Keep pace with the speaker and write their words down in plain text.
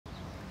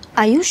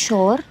Are you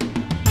sure?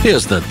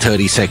 Here's the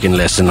 30-second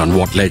lesson on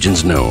what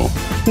legends know.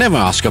 Never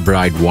ask a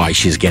bride why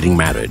she's getting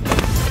married.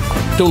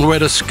 Don't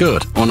wear a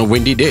skirt on a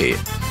windy day.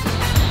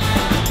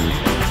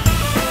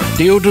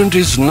 Deodorant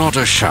is not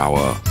a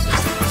shower.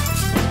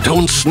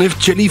 Don't sniff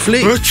chili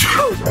flakes.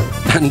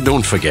 And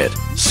don't forget,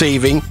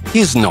 saving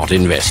is not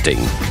investing.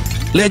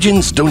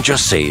 Legends don't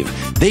just save,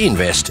 they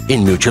invest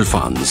in mutual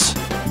funds.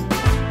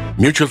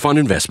 Mutual fund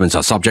investments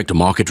are subject to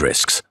market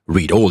risks.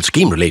 Read all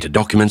scheme-related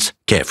documents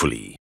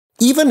carefully.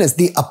 Even as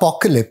the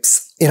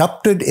apocalypse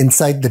erupted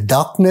inside the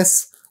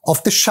darkness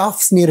of the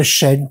shafts near a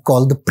shed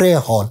called the prayer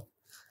hall,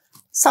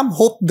 some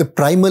hoped the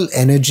primal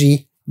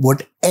energy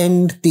would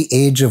end the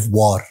age of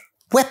war.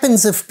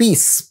 Weapons of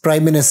peace,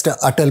 Prime Minister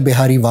Atal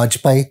Bihari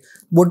Vajpayee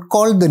would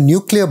call the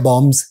nuclear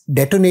bombs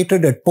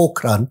detonated at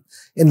Pokhran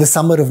in the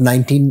summer of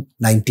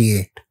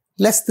 1998.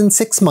 Less than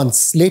 6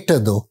 months later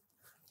though,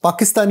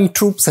 Pakistani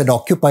troops had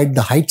occupied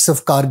the heights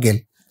of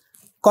Kargil,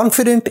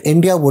 confident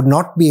India would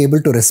not be able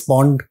to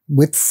respond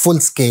with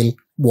full-scale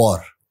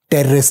war.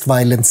 Terrorist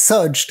violence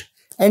surged,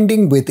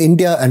 ending with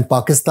India and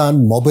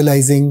Pakistan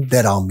mobilizing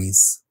their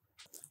armies.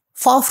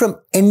 Far from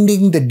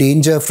ending the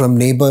danger from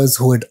neighbors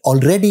who had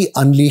already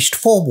unleashed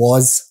 4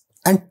 wars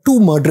and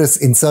 2 murderous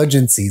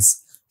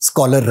insurgencies,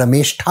 scholar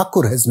Ramesh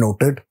Thakur has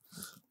noted,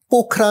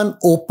 Pokhran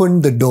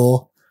opened the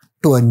door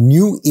to a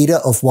new era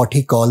of what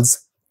he calls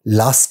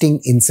lasting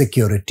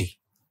insecurity.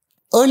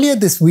 Earlier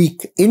this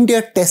week,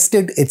 India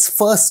tested its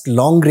first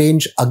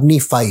long-range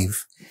Agni-V,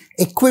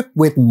 equipped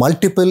with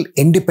multiple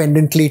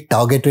independently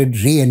targeted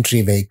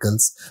re-entry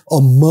vehicles,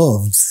 or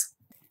MIRVs.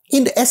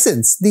 In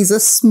essence, these are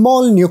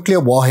small nuclear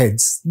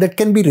warheads that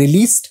can be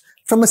released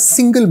from a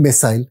single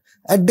missile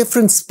at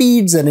different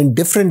speeds and in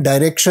different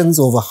directions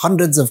over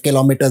hundreds of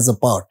kilometers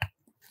apart.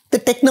 The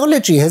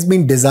technology has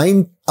been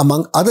designed,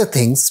 among other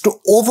things, to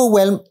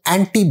overwhelm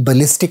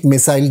anti-ballistic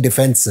missile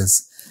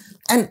defenses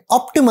and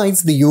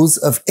optimize the use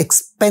of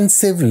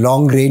expensive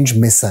long-range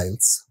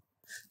missiles.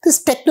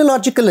 This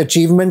technological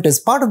achievement is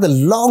part of the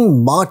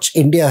long march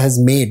India has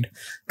made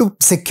to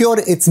secure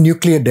its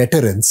nuclear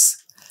deterrence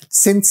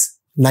since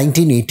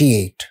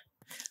 1988.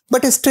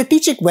 But as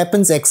strategic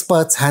weapons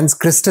experts Hans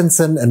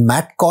Christensen and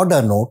Matt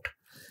Corda note,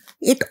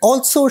 it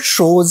also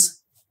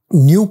shows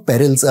new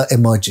perils are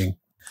emerging.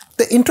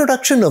 The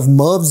introduction of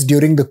MIRVs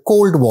during the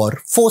Cold War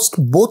forced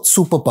both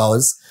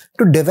superpowers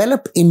to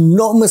develop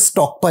enormous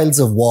stockpiles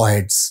of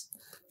warheads,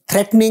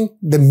 threatening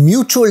the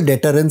mutual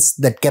deterrence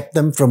that kept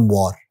them from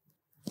war.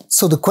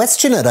 So the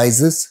question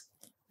arises,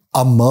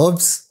 are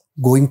MIRVs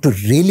going to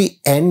really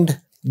end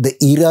the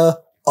era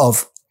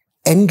of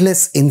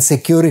endless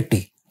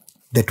insecurity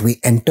that we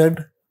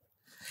entered?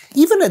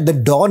 Even at the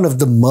dawn of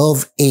the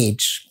MIRV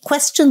age,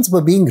 questions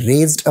were being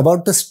raised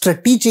about the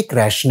strategic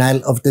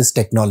rationale of this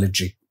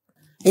technology.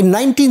 In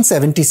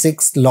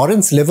 1976,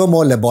 Lawrence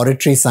Livermore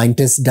Laboratory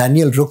scientist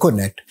Daniel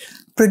Ruconet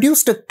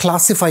produced a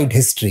classified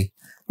history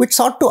which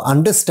sought to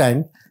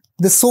understand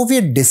the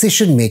Soviet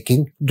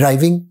decision-making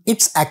driving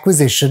its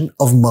acquisition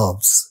of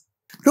MIRVs.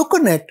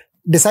 Ruconet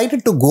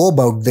decided to go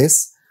about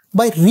this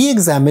by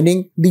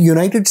re-examining the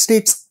United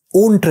States'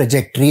 own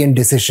trajectory and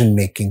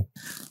decision-making.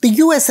 The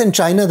US and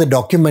China, the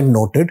document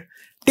noted,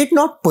 did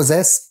not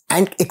possess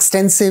an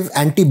extensive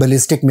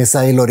anti-ballistic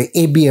missile or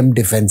ABM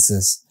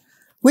defenses,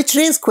 which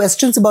raised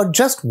questions about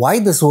just why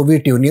the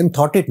Soviet Union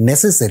thought it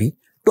necessary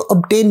to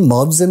obtain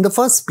MIRVs in the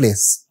first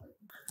place.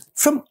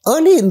 From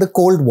early in the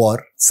Cold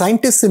War,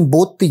 scientists in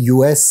both the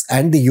US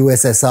and the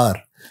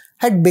USSR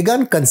had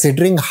begun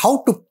considering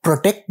how to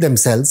protect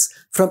themselves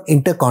from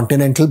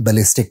intercontinental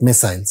ballistic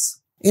missiles.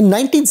 In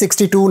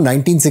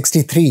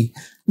 1962-1963,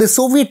 the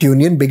Soviet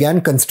Union began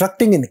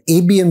constructing an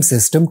ABM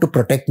system to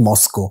protect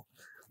Moscow,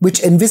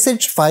 which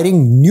envisaged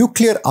firing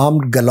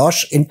nuclear-armed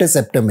Galosh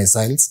interceptor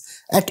missiles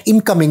at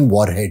incoming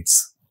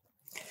warheads.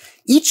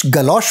 Each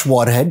Galosh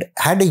warhead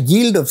had a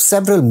yield of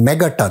several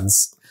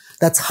megatons,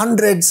 that's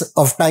hundreds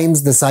of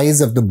times the size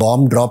of the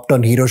bomb dropped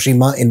on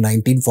Hiroshima in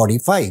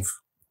 1945.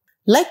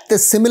 Like the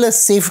similar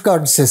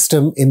safeguard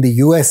system in the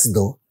US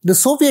though, the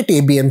Soviet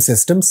ABM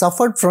system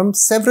suffered from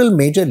several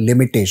major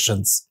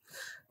limitations.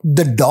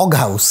 The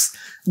doghouse,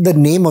 the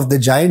name of the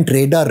giant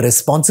radar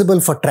responsible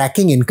for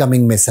tracking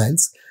incoming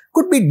missiles,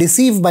 could be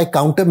deceived by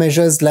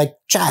countermeasures like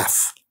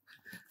chaff.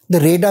 The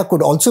radar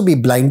could also be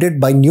blinded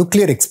by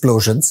nuclear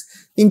explosions,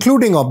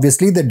 including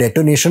obviously the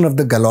detonation of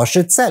the Galosh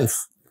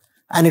itself.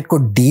 And it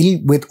could deal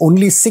with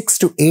only 6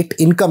 to 8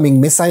 incoming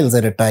missiles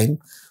at a time,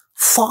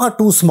 far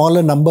too small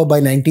a number by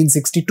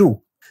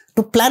 1962.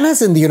 To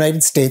planners in the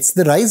United States,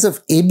 the rise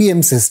of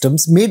ABM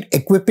systems made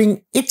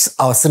equipping its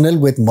arsenal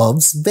with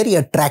MIRVs very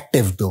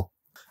attractive though.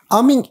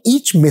 Arming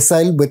each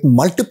missile with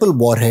multiple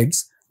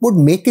warheads would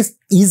make it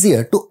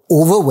easier to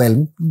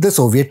overwhelm the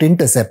Soviet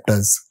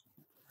interceptors.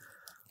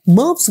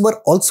 MIRVs were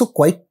also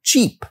quite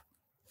cheap.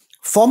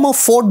 Former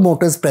Ford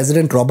Motors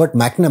President Robert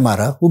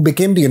McNamara, who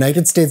became the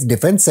United States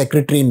Defense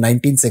Secretary in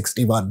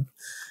 1961,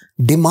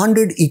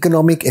 demanded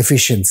economic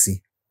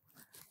efficiency.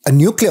 A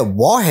nuclear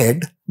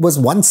warhead was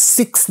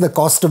 1/6 the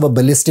cost of a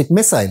ballistic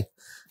missile,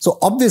 So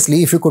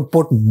obviously, if you could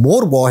put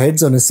more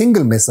warheads on a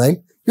single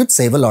missile, you'd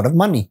save a lot of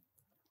money.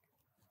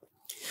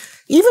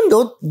 Even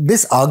though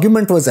this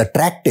argument was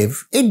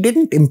attractive, it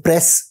didn't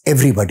impress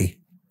everybody.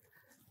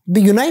 The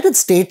United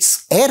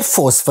States Air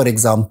Force, for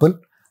example,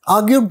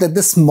 argued that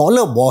the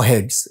smaller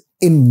warheads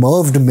in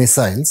MIRVed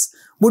missiles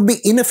would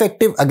be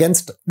ineffective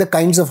against the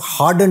kinds of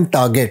hardened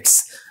targets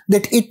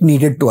that it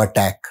needed to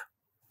attack.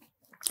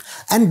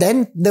 And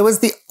then there was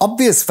the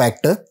obvious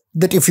factor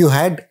that if you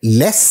had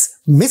less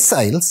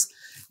missiles,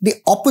 the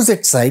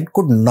opposite side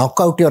could knock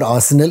out your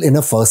arsenal in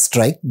a first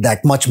strike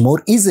that much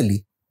more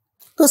easily.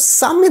 So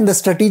some in the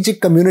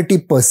strategic community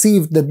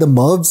perceived that the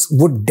MIRVs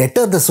would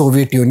deter the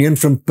Soviet Union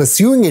from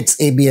pursuing its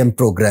ABM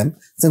program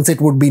since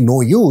it would be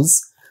no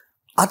use.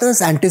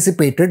 Others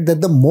anticipated that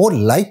the more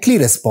likely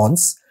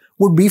response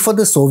would be for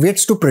the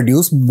Soviets to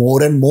produce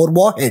more and more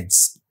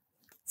warheads.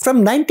 From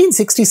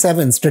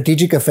 1967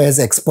 strategic affairs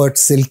expert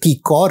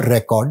Silky Kaur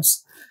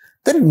records,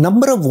 the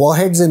number of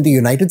warheads in the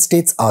United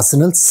States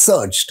arsenal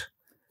surged,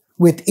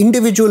 with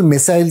individual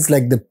missiles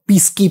like the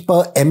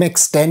Peacekeeper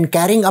MX-10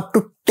 carrying up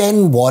to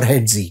 10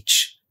 warheads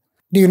each.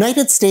 The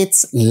United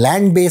States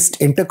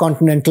Land-Based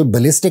Intercontinental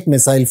Ballistic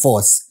Missile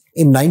Force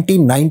in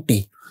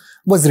 1990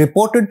 was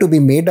reported to be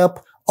made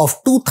up of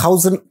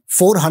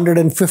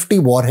 2,450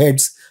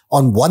 warheads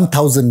on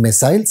 1,000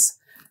 missiles,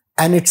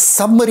 and its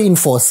submarine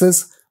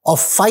forces of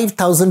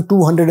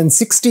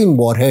 5,216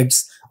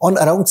 warheads on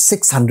around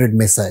 600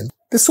 missiles.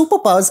 The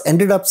superpowers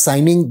ended up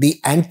signing the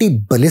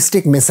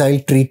Anti-Ballistic Missile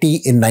Treaty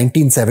in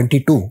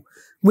 1972,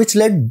 which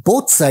led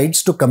both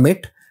sides to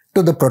commit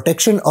to the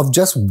protection of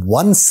just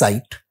one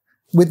site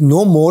with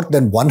no more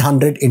than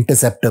 100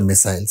 interceptor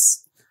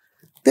missiles.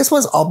 This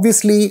was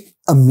obviously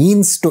a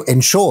means to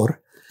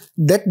ensure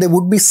that there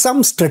would be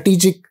some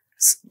strategic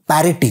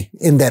parity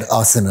in their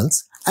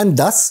arsenals, and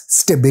thus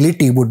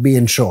stability would be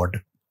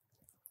ensured.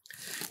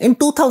 In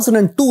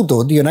 2002,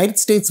 though, the United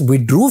States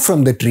withdrew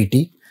from the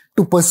treaty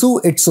to pursue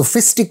its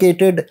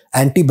sophisticated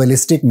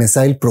anti-ballistic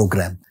missile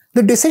program.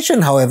 The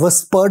decision, however,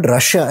 spurred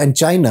Russia and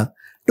China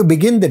to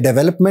begin the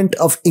development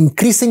of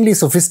increasingly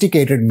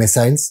sophisticated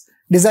missiles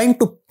designed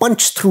to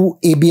punch through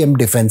ABM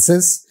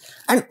defenses,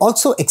 and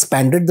also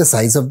expanded the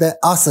size of their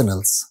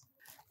arsenals.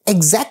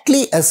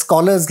 Exactly as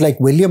scholars like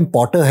William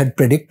Potter had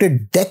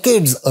predicted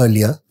decades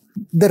earlier,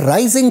 the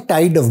rising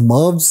tide of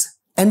MIRVs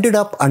ended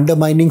up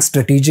undermining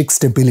strategic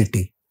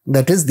stability,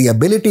 that is, the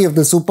ability of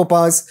the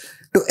superpowers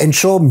to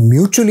ensure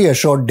mutually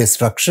assured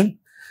destruction,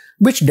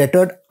 which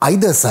deterred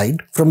either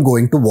side from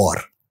going to war.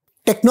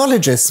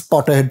 Technologists,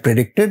 Potter had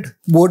predicted,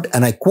 would,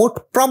 and I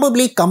quote,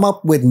 probably come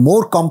up with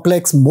more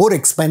complex, more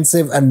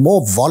expensive, and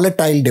more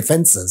volatile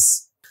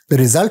defenses. The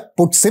result,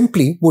 put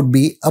simply, would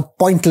be a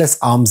pointless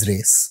arms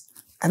race.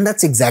 And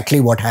that's exactly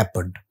what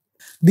happened.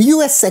 The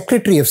US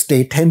Secretary of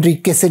State, Henry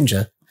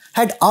Kissinger,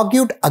 had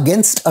argued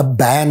against a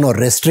ban or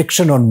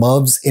restriction on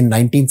MIRVs in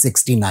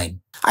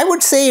 1969. I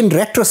would say in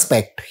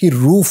retrospect, he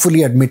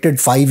ruefully admitted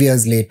 5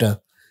 years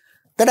later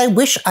that I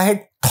wish I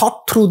had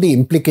thought through the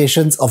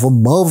implications of a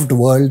MIRVed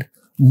world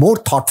more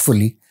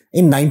thoughtfully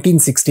in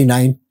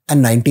 1969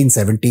 and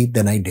 1970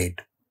 than I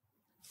did.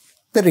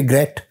 The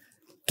regret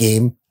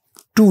came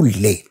too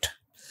late.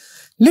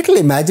 Little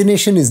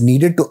imagination is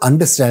needed to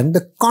understand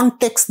the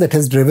context that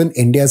has driven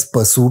India's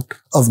pursuit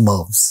of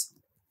MIRVs.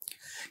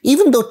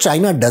 Even though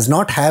China does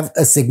not have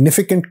a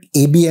significant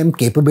ABM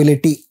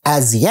capability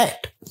as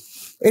yet,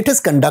 it has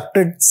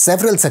conducted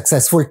several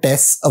successful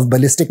tests of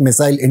ballistic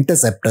missile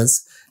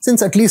interceptors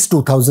since at least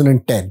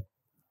 2010.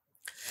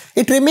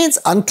 It remains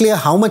unclear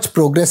how much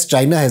progress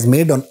China has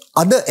made on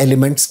other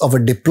elements of a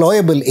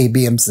deployable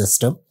ABM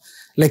system,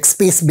 like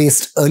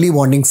space-based early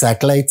warning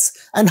satellites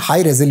and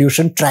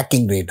high-resolution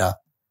tracking radar.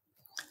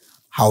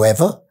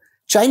 However,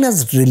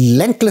 China's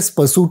relentless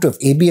pursuit of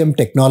ABM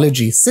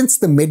technology since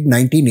the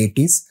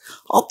mid-1980s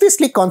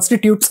obviously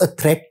constitutes a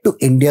threat to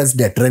India's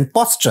deterrent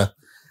posture.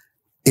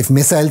 If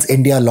missiles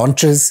India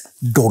launches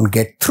don't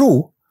get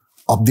through,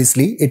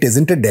 obviously it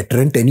isn't a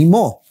deterrent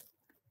anymore.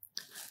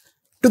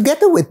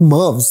 Together with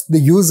MIRVs, the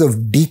use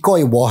of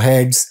decoy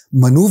warheads,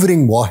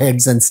 maneuvering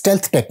warheads, and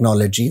stealth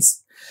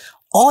technologies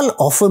all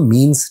offer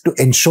means to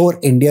ensure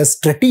India's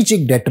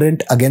strategic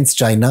deterrent against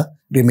China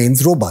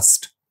remains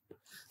robust,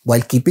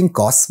 while keeping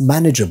costs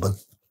manageable.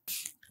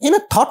 In a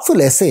thoughtful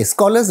essay,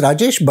 scholars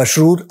Rajesh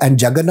Bashroor and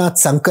Jagannath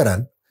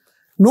Sankaran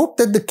note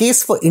that the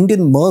case for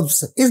Indian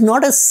MIRVs is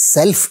not as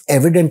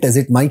self-evident as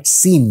it might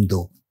seem,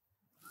 though.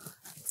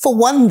 For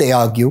one, they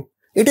argue,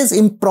 it is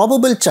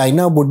improbable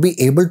China would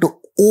be able to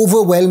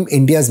overwhelm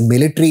India's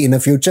military in a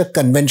future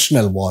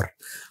conventional war,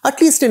 at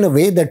least in a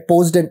way that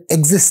posed an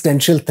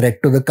existential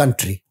threat to the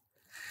country.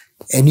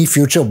 Any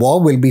future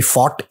war will be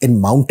fought in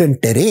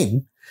mountain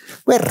terrain,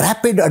 where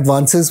rapid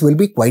advances will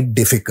be quite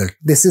difficult.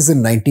 This is in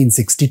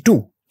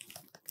 1962.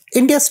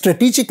 India's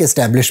strategic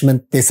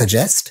establishment, they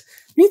suggest,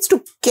 needs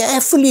to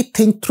carefully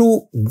think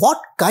through what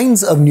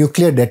kinds of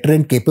nuclear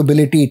deterrent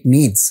capability it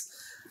needs,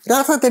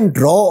 rather than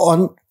draw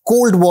on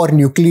Cold War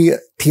nuclear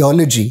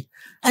theology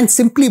and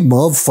simply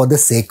MIRV for the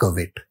sake of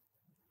it.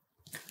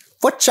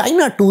 For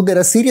China too, there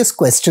are serious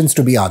questions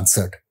to be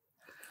answered.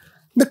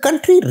 The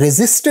country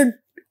resisted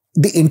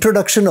the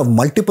introduction of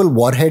multiple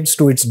warheads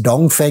to its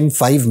Dongfeng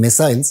 5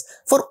 missiles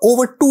for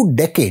over 2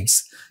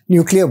 decades,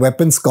 nuclear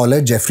weapons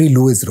scholar Jeffrey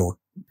Lewis wrote.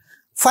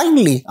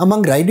 Finally,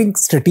 among riding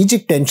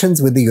strategic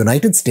tensions with the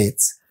United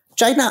States,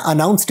 China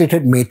announced it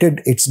had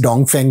mated its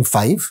Dongfeng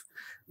 5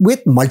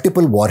 with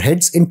multiple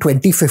warheads in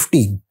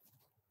 2015.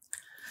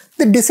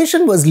 The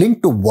decision was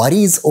linked to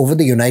worries over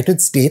the United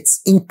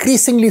States'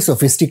 increasingly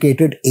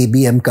sophisticated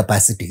ABM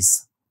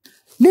capacities.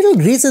 Little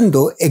reason,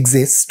 though,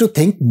 exists to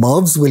think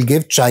MIRVs will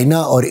give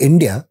China or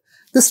India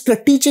the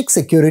strategic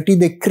security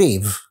they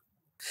crave.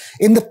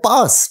 In the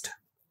past,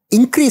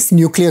 increased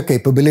nuclear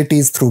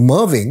capabilities through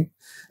MIRVing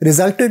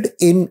resulted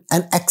in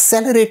an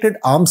accelerated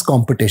arms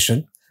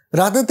competition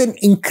rather than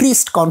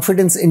increased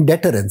confidence in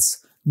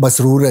deterrence,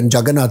 Basroor and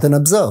Jagannathan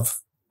observe.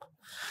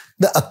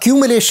 The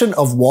accumulation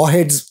of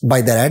warheads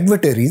by their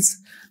adversaries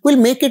will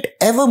make it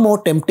ever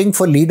more tempting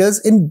for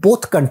leaders in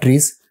both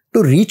countries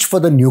to reach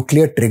for the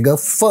nuclear trigger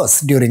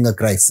first during a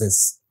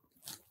crisis.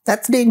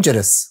 That's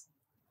dangerous.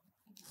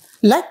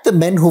 Like the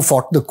men who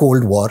fought the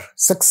Cold War,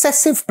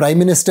 successive prime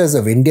ministers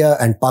of India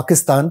and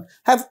Pakistan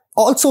have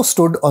also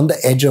stood on the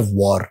edge of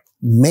war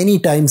many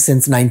times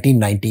since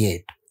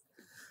 1998.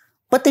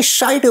 But they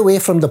shied away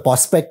from the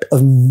prospect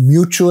of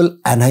mutual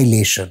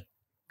annihilation.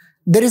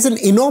 There is an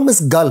enormous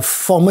gulf,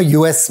 former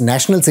US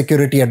National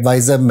Security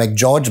Advisor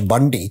McGeorge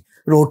Bundy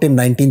wrote in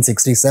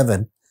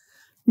 1967,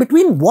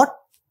 between what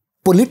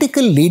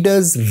political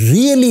leaders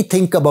really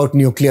think about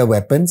nuclear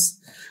weapons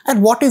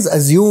and what is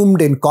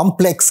assumed in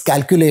complex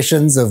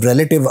calculations of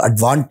relative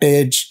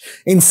advantage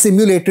in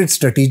simulated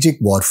strategic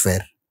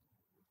warfare.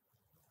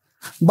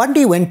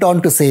 Bundy went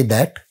on to say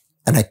that,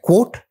 and I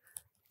quote,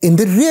 "In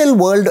the real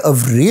world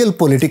of real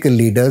political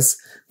leaders,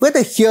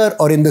 whether here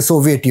or in the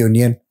Soviet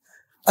Union,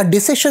 a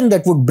decision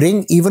that would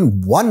bring even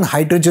one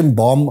hydrogen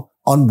bomb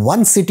on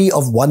one city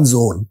of one's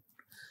own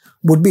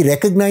would be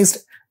recognized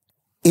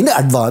in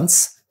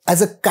advance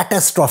as a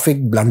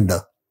catastrophic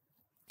blunder.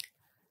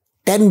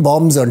 10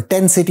 bombs on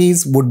 10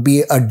 cities would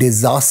be a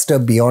disaster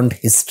beyond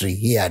history,"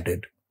 he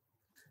added.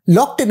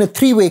 Locked in a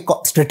three-way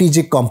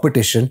strategic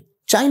competition,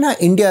 China,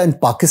 India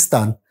and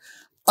Pakistan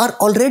are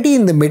already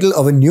in the middle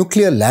of a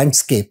nuclear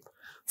landscape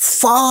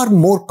far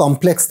more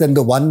complex than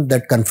the one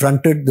that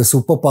confronted the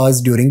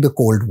superpowers during the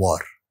Cold War.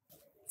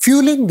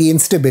 Fueling the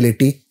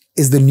instability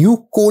is the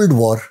new Cold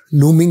War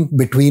looming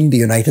between the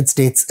United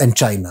States and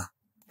China.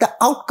 The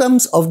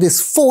outcomes of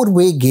this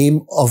four-way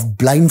game of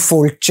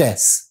blindfold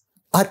chess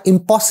are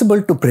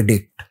impossible to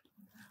predict,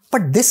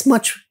 but this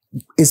much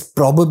is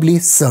probably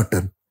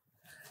certain.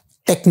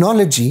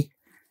 Technology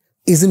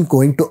isn't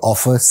going to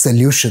offer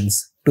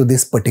solutions to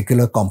this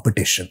particular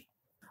competition.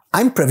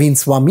 I'm Praveen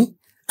Swami,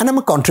 and I'm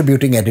a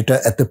contributing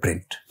editor at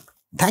ThePrint.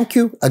 Thank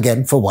you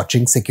again for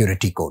watching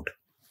Security Code.